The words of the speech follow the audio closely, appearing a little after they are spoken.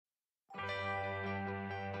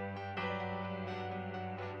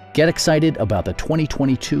Get excited about the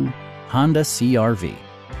 2022 Honda CR-V.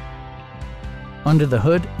 Under the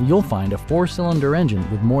hood, you'll find a 4-cylinder engine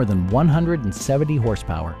with more than 170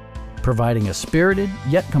 horsepower, providing a spirited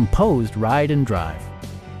yet composed ride and drive.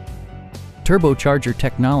 Turbocharger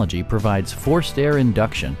technology provides forced air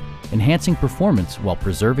induction, enhancing performance while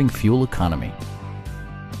preserving fuel economy.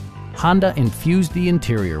 Honda infused the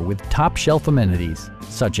interior with top-shelf amenities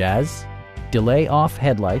such as delay-off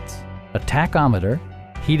headlights, a tachometer,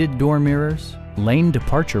 heated door mirrors, lane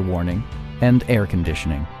departure warning, and air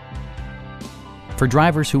conditioning. For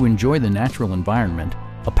drivers who enjoy the natural environment,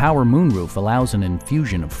 a power moonroof allows an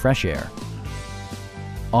infusion of fresh air.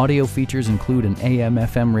 Audio features include an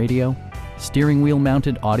AM/FM radio, steering wheel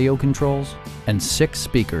mounted audio controls, and 6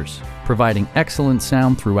 speakers, providing excellent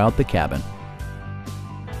sound throughout the cabin.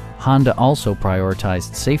 Honda also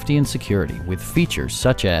prioritized safety and security with features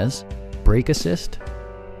such as brake assist,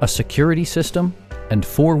 a security system, and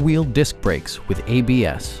 4-wheel disc brakes with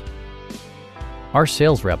ABS. Our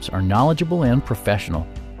sales reps are knowledgeable and professional.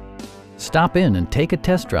 Stop in and take a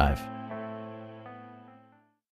test drive.